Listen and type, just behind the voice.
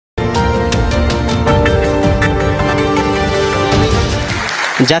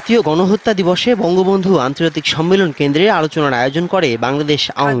জাতীয় গণহত্যা দিবসে বঙ্গবন্ধু আন্তর্জাতিক সম্মেলন কেন্দ্রে আলোচনার আয়োজন করে বাংলাদেশ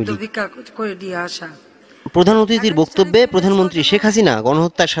আওয়ামী লীগ। প্রধান অতিথির বক্তব্যে প্রধানমন্ত্রী শেখ হাসিনা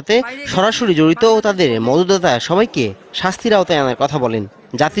গণহত্যার সাথে সরাসরি জড়িত ও তাদের মদতদাতা সবাইকে শাস্তির আওতায় আনার কথা বলেন।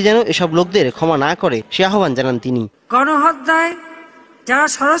 জাতি যেন এসব লোকদের ক্ষমা না করে সে আহ্বান জানান তিনি। গণহত্যায় যারা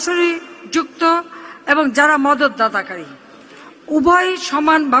সরাসরি যুক্ত এবং যারা মদতদাতাকারী উভয়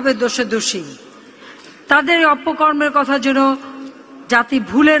সমানভাবে দোষী। তাদের অপকর্মের কথা যেন জাতি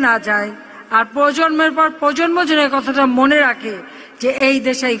ভুলে না যায়, আর প্রজন্মের পর প্রজন্ম যেন এই কথাটা মনে রাখে যে এই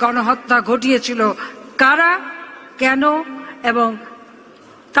দেশে এই গণহত্যা ঘটিয়েছিল কারা, কেন, এবং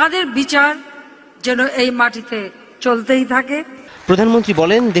তাদের বিচার যেন এই মাটিতে চলতেই থাকে। প্রধানমন্ত্রী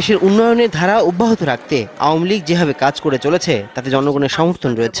বলেন, দেশের উন্নয়নের ধারা অব্যাহত রাখতে আওয়ামী লীগ যেভাবে কাজ করে চলেছে তাতে জনগণের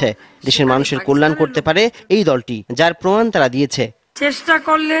সমর্থন রয়েছে। দেশের মানুষের কল্যাণ করতে পারে এই দলটি, যার প্রমাণ তারা দিয়েছে। চেষ্টা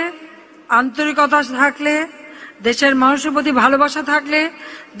করলে, আন্তরিকতা থাকলে, দেশের মানুষের প্রতি ভালোবাসা থাকলে,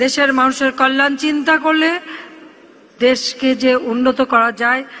 দেশের মানুষের কল্যাণ চিন্তা করলে দেশকে যে উন্নত করা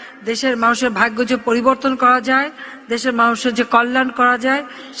যায়, দেশের মানুষের ভাগ্য যে পরিবর্তন করা যায়, দেশের মানুষের যে কল্যাণ করা যায়,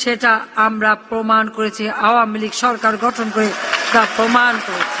 সেটা আমরা প্রমাণ করেছি। আওয়ামী লীগ সরকার গঠন করে তা প্রমাণ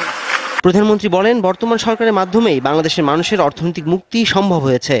করেছে। প্রধানমন্ত্রী বলেন, বর্তমান সরকারের মাধ্যমেই বাংলাদেশের মানুষের অর্থনৈতিক মুক্তি সম্ভব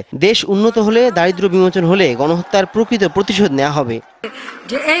হয়েছে। দেশ উন্নত হলে, দারিদ্র্য বিমোচন হলে গণহত্যার প্রকৃত প্রতিশোধ নেওয়া হবে।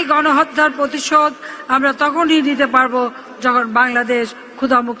 যে এই গণহত্যার প্রতিশোধ আমরা তখনই নিতে পারবো যখন বাংলাদেশ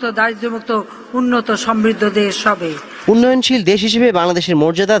ক্ষুধামুক্ত, দারিদ্র্যমুক্ত, উন্নত, সমৃদ্ধ দেশ হবে। উন্নয়নশীল দেশ হিসেবে বাংলাদেশের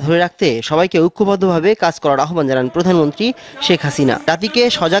মর্যাদা ধরে রাখতে সবাইকে ঐক্যবদ্ধভাবে কাজ করার আহ্বান জানান প্রধানমন্ত্রী শেখ হাসিনা। জাতিকে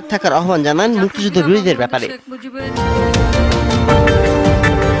সজাগ থাকার আহ্বান জানান মুক্তিযুদ্ধ বিরোধীদের ব্যাপারে।